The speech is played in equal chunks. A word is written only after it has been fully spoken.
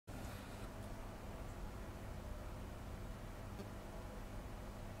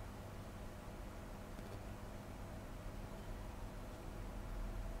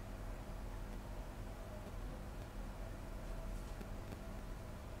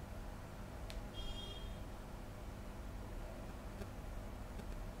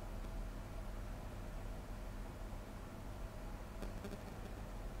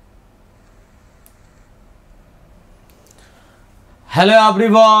Hello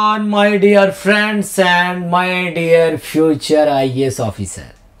everyone, my dear friends and my dear future IAS officer.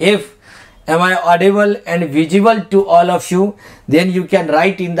 If am I audible and visible to all of you, then you can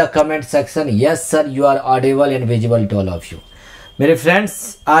write in the comment section, yes sir, you are audible and visible to all of you. मेरे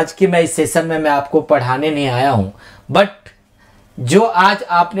friends, आज के मैं इस session में मैं आपको पढ़ाने नहीं आया हूँ, बट जो आज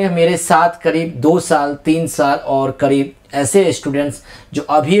आपने मेरे साथ करीब 2 साल 3 साल और करीब ऐसे स्टूडेंट्स जो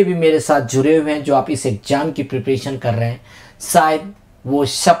अभी मेरे साथ जुड़े हुए हैं, जो आप इस एग्ज़ाम की प्रिपरेशन कर रहे हैं, शायद वो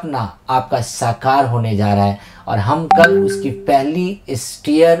सपना आपका साकार होने जा रहा है और हम कल उसकी पहली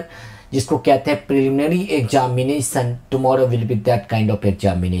स्टेयर जिसको कहते हैं preliminary examination, tomorrow will be that kind of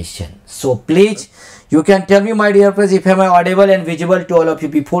examination. So please you can tell me, my dear friends, if am I audible and visible to all of you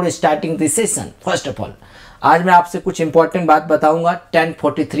before starting this session. First of all, आज मैं आपसे कुछ important बात बताऊंगा.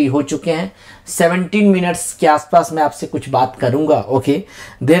 10:43 हो चुके हैं, 17 minutes के आसपास मैं आपसे कुछ बात करूंगा. Okay,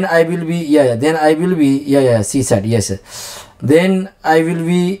 then I will be CSAT, yes, then I will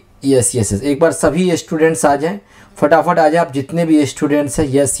be yes. एक बार सभी स्टूडेंट्स आ जाएं, फटाफट आ जाए आप जितने भी स्टूडेंट्स हैं.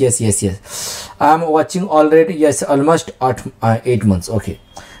 Yes, I am watching already, yes, almost 8 months. Okay,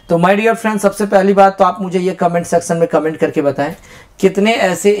 तो माय डियर फ्रेंड्स, सबसे पहली बात तो आप मुझे ये कमेंट सेक्शन में कमेंट करके बताएं कितने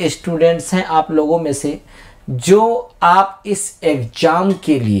ऐसे स्टूडेंट्स हैं आप लोगों में से जो आप इस एग्ज़ाम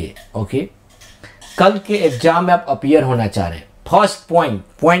के लिए, ओके, कल के एग्ज़ाम में आप अपीयर होना चाह रहे हैं. फर्स्ट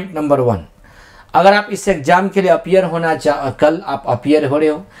पॉइंट नंबर 1, अगर आप इस एग्ज़ाम के लिए अपीयर होना कल आप अपीयर हो रहे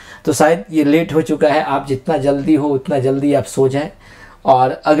हो तो शायद ये लेट हो चुका है. आप जितना जल्दी हो उतना जल्दी आप सो जाएं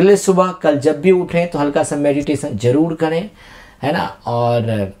और अगले सुबह कल जब भी उठें तो हल्का सा मेडिटेशन ज़रूर करें, है ना.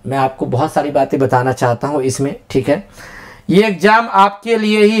 और मैं आपको बहुत सारी बातें बताना चाहता हूँ इसमें, ठीक है. ये एग्ज़ाम आपके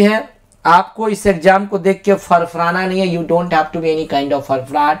लिए ही है. आपको इस एग्ज़ाम को देख के फरफराना नहीं है. You don't have to be any kind of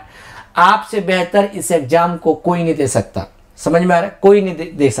फरफराट. आपसे बेहतर इस एग्ज़ाम को कोई नहीं दे सकता. समझ में आ रहा है? कोई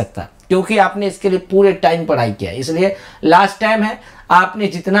नहीं दे सकता, क्योंकि आपने इसके लिए पूरे टाइम पढ़ाई किया. इसलिए लास्ट टाइम है, आपने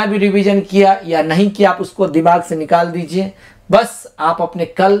जितना भी रिवीजन किया या नहीं किया आप उसको दिमाग से निकाल दीजिए. बस आप अपने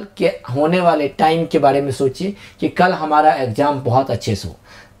कल के होने वाले टाइम के बारे में सोचिए कि कल हमारा एग्ज़ाम बहुत अच्छे से हो.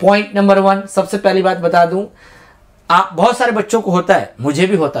 पॉइंट नंबर 1, सबसे पहली बात बता दूं, आप बहुत सारे बच्चों को होता है, मुझे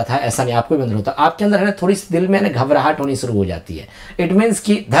भी होता था, ऐसा नहीं आपको भी अंदर होता, आपके अंदर है ना थोड़ी सी दिल में ना घबराहट होनी शुरू हो जाती है. इट मीन्स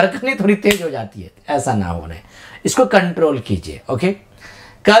कि धड़कनें थोड़ी तेज हो जाती है. ऐसा ना होने, इसको कंट्रोल कीजिए. ओके,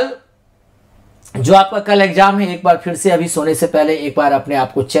 कल जो आपका कल एग्ज़ाम है, एक बार फिर से अभी सोने से पहले एक बार अपने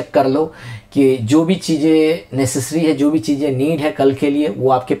आप को चेक कर लो कि जो भी चीज़ें नेसेसरी है, जो भी चीज़ें नीड है कल के लिए, वो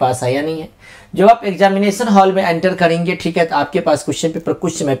आपके पास है या नहीं है. जब आप एग्जामिनेशन हॉल में एंटर करेंगे, ठीक है, तो आपके पास क्वेश्चन पेपर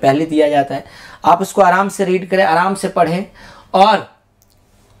कुछ समय पहले दिया जाता है. आप उसको आराम से रीड करें, आराम से पढ़ें. और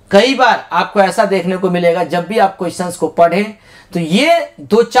कई बार आपको ऐसा देखने को मिलेगा जब भी आप क्वेश्चंस को पढ़ें तो ये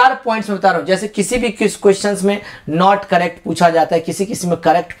 2-4 पॉइंट्स में बता रहा हूँ. जैसे किसी भी क्वेश्चंस में नॉट करेक्ट पूछा जाता है, किसी में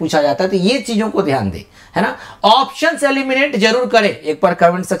करेक्ट पूछा जाता है, तो ये चीज़ों को ध्यान दें, है ना. ऑप्शंस एलिमिनेट जरूर करें. एक बार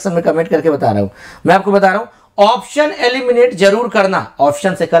कमेंट सेक्शन में कमेंट करके बता रहा हूँ, मैं आपको बता रहा हूँ, ऑप्शन एलिमिनेट जरूर करना.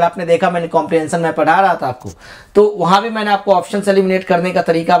 ऑप्शन से कल आपने देखा, मैंने कॉम्प्रिहेंशन में पढ़ा रहा था आपको, तो वहां भी मैंने आपको ऑप्शंस एलिमिनेट करने का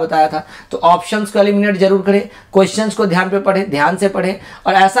तरीका बताया था. तो ऑप्शंस को एलिमिनेट जरूर करें, क्वेश्चंस को ध्यान पे पढ़ें, ध्यान से पढ़ें.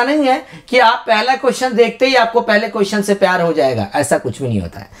 और ऐसा नहीं है कि आप पहला क्वेश्चन देखते ही आपको पहले क्वेश्चन से प्यार हो जाएगा, ऐसा कुछ भी नहीं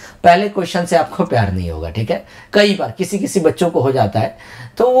होता है. पहले क्वेश्चन से आपको प्यार नहीं होगा, ठीक है. कई बार किसी बच्चों को हो जाता है,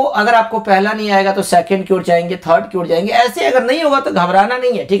 तो वो अगर आपको पहला नहीं आएगा तो सेकंड की ओर जाएंगे, थर्ड की ओर जाएंगे. ऐसे अगर नहीं होगा तो घबराना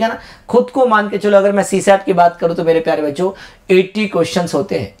नहीं है, ठीक है ना. खुद को मान के चलो. अगर मैं CSAT की बात करूं तो मेरे प्यारे बच्चों 80 क्वेश्चंस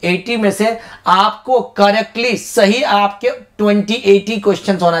होते हैं. 80 में से आपको करेक्टली सही आपके 80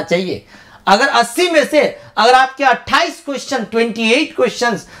 क्वेश्चंस होना चाहिए. अगर 80 में से अगर आपके 28 क्वेश्चन, 28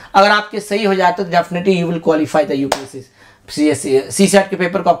 क्वेश्चंस अगर आपके सही हो जाते तो definitely you will qualify the UPSC CSAT के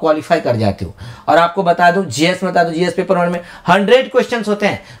पेपर को आप क्वालिफाई कर जाते हो. और आपको बता दूं, जीएस में बता दूं, जीएस पेपर 1 में 100 क्वेश्चंस होते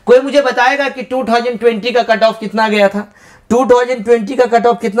हैं. कोई मुझे बताएगा कि 2020 का कट ऑफ कितना गया था? 2020 का कट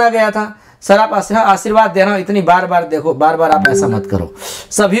ऑफ कितना गया था? सर आप आशीर्वाद दे रहा हूँ, इतनी बार देखो, बार आप ऐसा मत करो.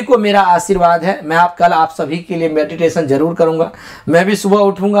 सभी को मेरा आशीर्वाद है. मैं कल आप सभी के लिए मेडिटेशन जरूर करूँगा. मैं भी सुबह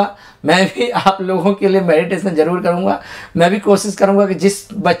उठूँगा, मैं भी आप लोगों के लिए मेडिटेशन जरूर करूँगा. मैं भी कोशिश करूँगा कि जिस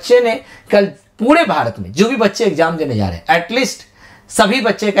बच्चे ने कल पूरे भारत में जो भी बच्चे एग्जाम देने जा रहे हैं, एटलीस्ट सभी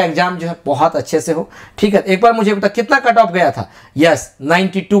बच्चे का एग्जाम जो है बहुत अच्छे से हो, ठीक है. एक बार मुझे बता कितना कट ऑफ गया था? यस,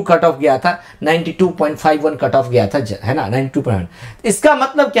 92 कट ऑफ गया था, 92.51 कट ऑफ गया था, है ना, 92. इसका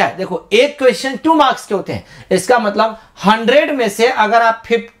मतलब क्या है? देखो, एक क्वेश्चन 2 मार्क्स के होते हैं. इसका मतलब 100 में से अगर आप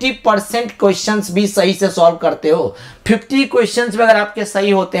 50% क्वेश्चंस भी सही से सॉल्व करते हो, 50 क्वेश्चंस में अगर आपके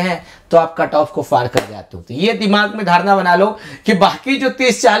सही होते हैं, तो आप कट ऑफ को पार कर जाते हो। तो ये दिमाग में धारणा बना लो कि बाकी जो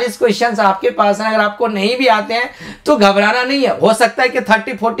 30-40 क्वेश्चंस आपके पास हैं, अगर आपको नहीं भी आते हैं तो घबराना नहीं है। हो सकता है कि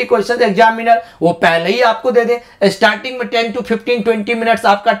 30-40 क्वेश्चंस एग्जामिनर वो पहले ही आपको दे दे, स्टार्टिंग में 10 to 15-20 मिनट्स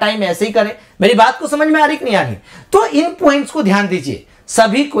आपका टाइम ऐसे ही करे। मेरी बात को समझ में आ रही कि नहीं आ रही? तो इन पॉइंट्स को ध्यान दीजिए,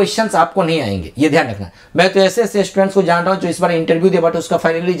 सभी क्वेश्चंस आपको नहीं आएंगे, ये ध्यान रखना। मैं तो ऐसे ऐसे स्टूडेंट्स को जान रहा हूं जो इस बार इंटरव्यू दे बट उसका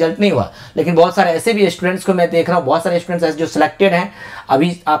फाइनली रिजल्ट नहीं हुआ, लेकिन बहुत सारे ऐसे भी स्टूडेंट्स को मैं देख रहा हूं, बहुत सारे स्टूडेंट्स ऐसे जो सिलेक्टेड हैं,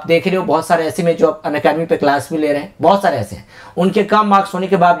 अभी आप देख रहे हो बहुत सारे ऐसे में जो अनअकैडमी पे क्लास भी ले रहे हैं, बहुत सारे ऐसे हैं उनके कम मार्क्स होने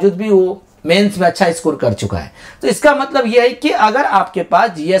के बावजूद भी वो मेंस में अच्छा स्कोर कर चुका है। तो इसका मतलब यह है कि अगर आपके पास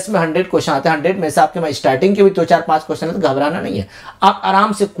जीएस में 100 क्वेश्चन आते हैं, 100 में से आपके पास स्टार्टिंग के भी 2-4-5 क्वेश्चन है, तो घबराना नहीं है, आप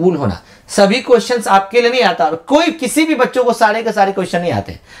आराम से कूल होना। सभी क्वेश्चंस आपके लिए नहीं आता और कोई किसी भी बच्चों को सारे के सारे क्वेश्चन नहीं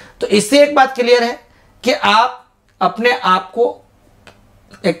आते। तो इससे एक बात क्लियर है कि आप अपने आप को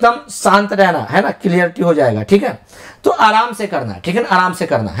एकदम शांत रहना है ना, क्लियरिटी हो जाएगा, ठीक है। तो आराम से करना, ठीक है ना, आराम से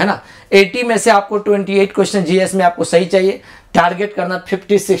करना है ना। 80 में से आपको 28 क्वेश्चन जीएस में आपको सही चाहिए, टारगेट करना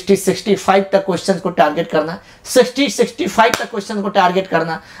 50, 60, 65 तक क्वेश्चन को टारगेट करना, 60, 65 तक क्वेश्चन को टारगेट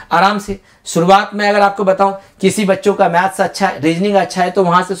करना आराम से। शुरुआत में अगर आपको बताऊं किसी बच्चों का मैथ्स अच्छा है, रीजनिंग अच्छा है, तो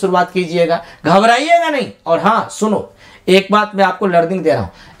वहां से शुरुआत कीजिएगा, घबराइएगा नहीं। और हाँ सुनो, एक बात मैं आपको लर्निंग दे रहा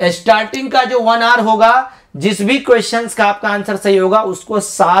हूं, स्टार्टिंग का जो 1 आवर होगा, जिस भी क्वेश्चंस का आपका आंसर सही होगा उसको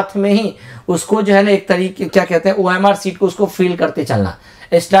साथ में ही उसको जो है ना एक तरीके क्या कहते हैं ओएमआर सीट को उसको फिल करते चलना।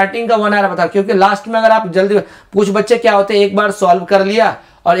 स्टार्टिंग का 1 आवर बताओ, क्योंकि लास्ट में अगर आप जल्दी, कुछ बच्चे क्या होते हैं एक बार सॉल्व कर लिया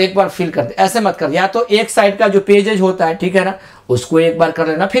और एक बार फिल करते, ऐसे मत कर। या तो एक साइड का जो पेजेज होता है, ठीक है ना, उसको एक बार कर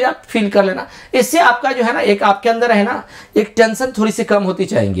लेना फिर आप फिल कर लेना। इससे आपका जो है ना एक आपके अंदर है ना एक टेंशन थोड़ी सी कम होती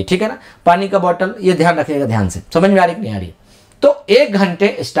जाएंगी, ठीक है ना। पानी का बॉटल ये ध्यान रखिएगा, ध्यान से, समझ में आ रही कि नहीं आ रही? तो 1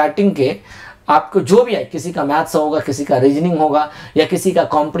 घंटे स्टार्टिंग के आपको जो भी है, किसी का मैथ्स होगा, किसी का रीजनिंग होगा या किसी का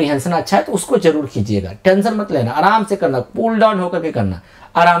कॉम्प्रिहेंशन अच्छा है तो उसको जरूर कीजिएगा। टेंशन मत लेना, आराम से करना, कूल डाउन होकर के करना,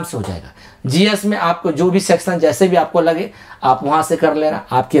 आराम से हो जाएगा। जीएस में आपको जो भी सेक्शन जैसे भी आपको लगे आप वहां से कर लेना,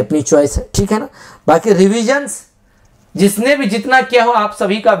 आपकी अपनी चॉइस है, ठीक है ना। बाकी रिविजन्स जिसने भी जितना किया हो आप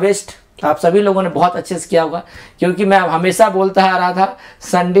सभी का बेस्ट, आप सभी लोगों ने बहुत अच्छे से किया होगा, क्योंकि मैं हमेशा बोलता आ रहा था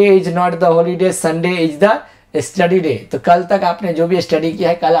Sunday is not the holiday, Sunday is the study day. तो कल तक आपने जो भी स्टडी किया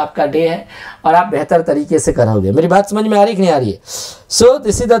है कल आपका डे है और आप बेहतर तरीके से करोगे। मेरी बात समझ में आ रही कि नहीं आ रही है? So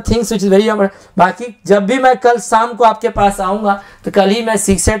this is the things which is very important. बाकी जब भी मैं कल शाम को आपके पास आऊँगा तो कल ही मैं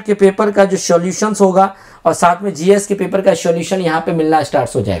सीसेट के पेपर का जो सॉल्यूशंस होगा और साथ में जीएस के पेपर का सॉल्यूशन यहाँ पे मिलना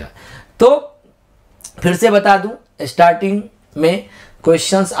स्टार्ट हो जाएगा। तो फिर से बता दूँ, स्टार्टिंग में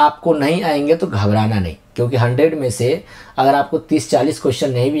क्वेश्चंस आपको नहीं आएंगे तो घबराना नहीं, क्योंकि 100 में से अगर आपको 30-40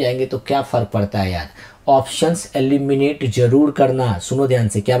 क्वेश्चन नहीं भी आएंगे तो क्या फ़र्क पड़ता है यार। ऑप्शंस एलिमिनेट जरूर करना। सुनो ध्यान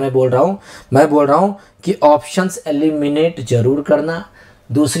से, क्या मैं बोल रहा हूँ? मैं बोल रहा हूँ कि ऑप्शंस एलिमिनेट जरूर करना।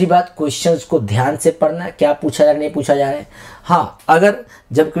 दूसरी बात, क्वेश्चंस को ध्यान से पढ़ना, क्या पूछा जा रहा है नहीं पूछा जा रहा है। हाँ, अगर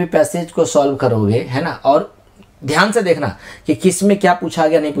जब कभी पैसेज को सॉल्व करोगे है ना, और ध्यान से देखना कि किस में क्या पूछा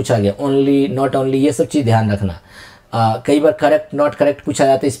गया नहीं पूछा गया, ओनली नॉट ओनली, ये सब चीज़ ध्यान रखना। कई बार करेक्ट नॉट करेक्ट पूछा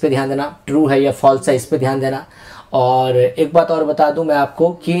जाता है, इस पर ध्यान देना। ट्रू है या फॉल्स है, इस पर ध्यान देना। और एक बात और बता दूं मैं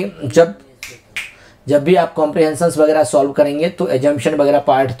आपको कि जब भी आप कॉम्प्रिहेंशंस वगैरह सॉल्व करेंगे तो एजम्पशन वगैरह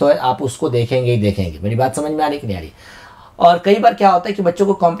पार्ट तो है, आप उसको देखेंगे ही देखेंगे। मेरी बात समझ में आ रही कि नहीं आ रही? और कई बार क्या होता है कि बच्चों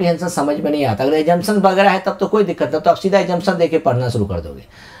को कॉम्प्रिहेंशन समझ में नहीं आता, अगर एजम्पशन वगैरह है तब तो कोई दिक्कत नहीं, तो आप सीधा एजम्पशन देके पढ़ना शुरू कर दोगे।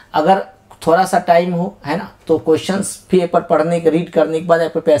 अगर थोड़ा सा टाइम हो है ना, तो क्वेश्चंस भी एक बार पढ़ने के रीड करने के बाद एक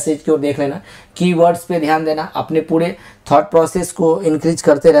बार पैसेज की ओर देख लेना, कीवर्ड्स पे ध्यान देना, अपने पूरे थॉट प्रोसेस को इंक्रीज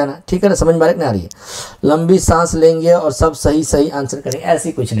करते रहना, ठीक है ना। समझ में आ रही है? लंबी सांस लेंगे और सब सही सही आंसर करेंगे,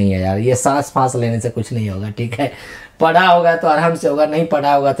 ऐसी कुछ नहीं है यार, ये सांस लेने से कुछ नहीं होगा, ठीक है। पढ़ा होगा तो आराम से होगा, नहीं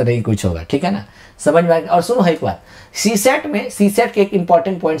पढ़ा होगा तो नहीं कुछ होगा, ठीक है ना। समझ में आएगा। और सुनो एक बार, सीसेट के एक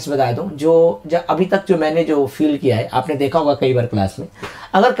इंपॉर्टेंट पॉइंट्स बता दूं, जो अभी तक जो मैंने जो फील किया है, आपने देखा होगा कई बार क्लास में,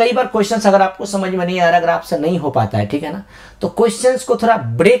 अगर कई बार क्वेश्चंस अगर आपको समझ में नहीं आ रहा, अगर आपसे नहीं हो पाता है, ठीक है ना, तो क्वेश्चंस को थोड़ा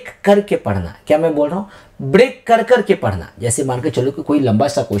ब्रेक करके पढ़ना। क्या मैं बोल रहा हूँ? ब्रेक कर के पढ़ना। जैसे मान के चलो कि कोई लंबा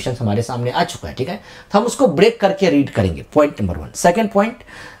सा क्वेश्चन हमारे सामने आ चुका है, ठीक है, तो हम उसको ब्रेक करके रीड करेंगे। Point number 1। सेकेंड पॉइंट,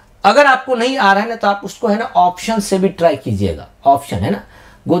 अगर आपको नहीं आ रहा है ना तो आप उसको है ना ऑप्शन से भी ट्राई कीजिएगा। ऑप्शन है ना,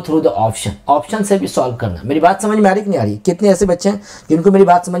 गो थ्रू द ऑप्शन से भी सॉल्व करना। मेरी बात समझ में आ रही कि नहीं आ रही? कितने ऐसे बच्चे हैं जिनको मेरी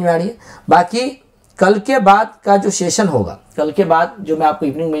बात समझ में आ रही है? बाकी कल के बाद का जो सेशन होगा, कल के बाद जो मैं आपको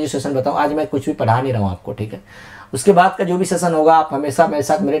इवनिंग में जो सेशन बताऊं, आज मैं कुछ भी पढ़ा नहीं रहा हूं आपको, ठीक है। उसके बाद का जो भी सेशन होगा, आप हमेशा मेरे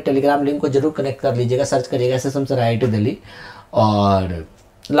साथ मेरे टेलीग्राम लिंक को जरूर कनेक्ट कर लीजिएगा, सर्च करिएगा SSM सर IIT दिल्ली, और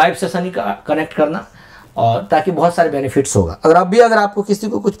लाइव सेशन ही कनेक्ट करना, और ताकि बहुत सारे बेनिफिट्स होगा। अगर आपको किसी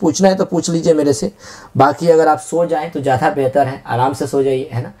को कुछ पूछना है तो पूछ लीजिए मेरे से। बाकी अगर आप सो जाएं तो ज़्यादा बेहतर है, आराम से सो जाइए,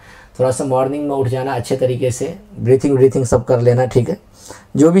 है ना। थोड़ा सा मॉर्निंग में उठ जाना अच्छे तरीके से, ब्रीथिंग सब कर लेना, ठीक है।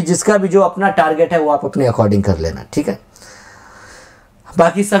 जो भी जिसका भी जो अपना टारगेट है वो आप अपने अकॉर्डिंग कर लेना, ठीक है।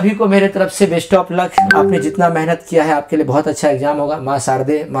 बाकी सभी को मेरे तरफ से बेस्ट ऑफ लक। आपने जितना मेहनत किया है आपके लिए बहुत अच्छा एग्जाम होगा। माँ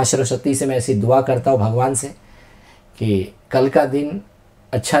शारदे, माँ सरस्वती से मैं ऐसी दुआ करता हूँ भगवान से कि कल का दिन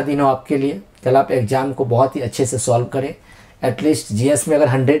अच्छा दिन हो आपके लिए। कल आप एग्जाम को बहुत ही अच्छे से सॉल्व करें। एटलीस्ट जीएस में अगर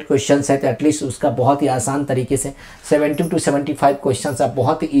 100 क्वेश्चंस है तो एटलीस्ट उसका बहुत ही आसान तरीके से 70 to 75 क्वेश्चंस आप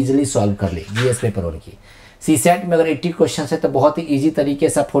बहुत ही ईजिली सॉल्व कर ले जीएस पेपर वन की। सीसैट में अगर 80 क्वेश्चंस है तो बहुत ही ईजी तरीके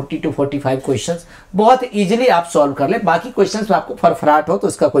से 40 to 45 क्वेश्चंस बहुत ईजिली आप सॉल्व कर ले। बाकी क्वेश्चंस में आपको फरफराट हो तो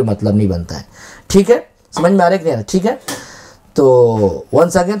उसका कोई मतलब नहीं बनता है। ठीक है, समझ में आ रहा है कि नहीं? ठीक है, तो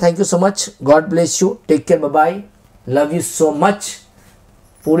once again thank you so much, God bless you, take care, bye bye, love you so much.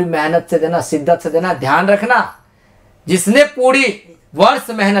 पूरी मेहनत से देना, शिद्दत से देना, ध्यान रखना जिसने पूरी वर्ष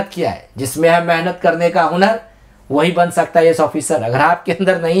मेहनत किया है, जिसमें है मेहनत करने का हुनर वही बन सकता है IAS ऑफिसर। अगर आपके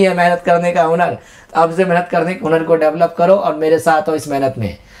अंदर नहीं है मेहनत करने का हुनर तो अब से मेहनत करने के हुनर को डेवलप करो और मेरे साथ हो इस मेहनत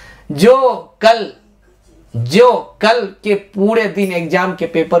में। जो कल के पूरे दिन एग्जाम के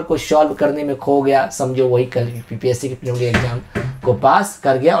पेपर को सॉल्व करने में खो गया, समझो वही कल UPSC के प्रीलिमिनरी एग्जाम को पास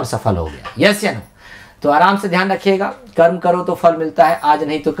कर गया और सफल हो गया। यस या नो? तो आराम से ध्यान रखिएगा, कर्म करो तो फल मिलता है, आज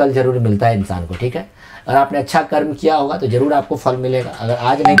नहीं तो कल जरूर मिलता है इंसान को। ठीक है, अगर आपने अच्छा कर्म किया होगा तो जरूर आपको फल मिलेगा, अगर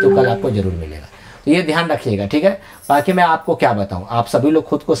आज नहीं तो कल आपको जरूर मिलेगा। तो ये ध्यान रखिएगा। ठीक है, बाकी मैं आपको क्या बताऊं, आप सभी लोग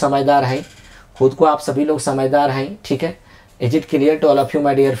खुद को समझदार हैं, खुद को आप सभी लोग समझदार हैं। ठीक है, is it clear to all of you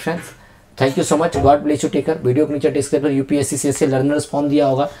my dear friends? Thank you so much, God bless you, take care. Video के नीचे description UPSC CSE learners form दिया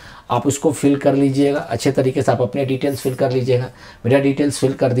होगा, आप उसको फिल कर लीजिएगा अच्छे तरीके से। आप अपने डिटेल्स फिल कर लीजिएगा, मेरा डिटेल्स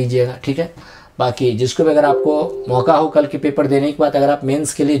फिल कर दीजिएगा। ठीक है, बाकी जिसको भी अगर आपको मौका हो कल के पेपर देने के बाद अगर आप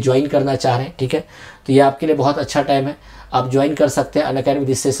मेंस के लिए ज्वाइन करना चाह रहे हैं, ठीक है, तो ये आपके लिए बहुत अच्छा टाइम है, आप ज्वाइन कर सकते हैं। Unacademy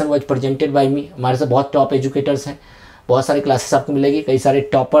this session was presented by मी। हमारे साथ बहुत टॉप एजुकेटर्स हैं, बहुत सारी क्लासेस आपको मिलेगी, कई सारे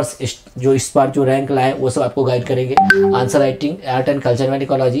टॉपर्स जो इस बार जो रैंक लाए वो सब आपको गाइड करेंगे। Answer writing, art and culture में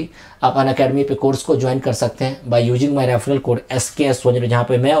इकोलॉजी, आप अनअकैडमी पे कोर्स को ज्वाइन कर सकते हैं by using my referral code SKS10, जहाँ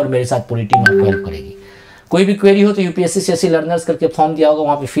पे मैं और मेरे साथ पूरी टीम आपको हेल्प करेगी। कोई भी क्वेरी हो तो UPSC CSE लर्नर्स करके फॉर्म दिया होगा,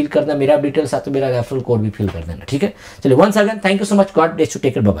 वहाँ पे फिल करना, मेरा डिटेल्स साथ में मेरा रेफरल कोड भी फिल कर देना। ठीक है, चलिए once again thank you so much, God bless you,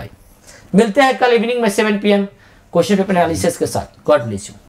 take care, bye bye. मिलते हैं कल इवनिंग में 7 PM क्वेश्चन पेपर एनालिसिस के साथ। God bless you.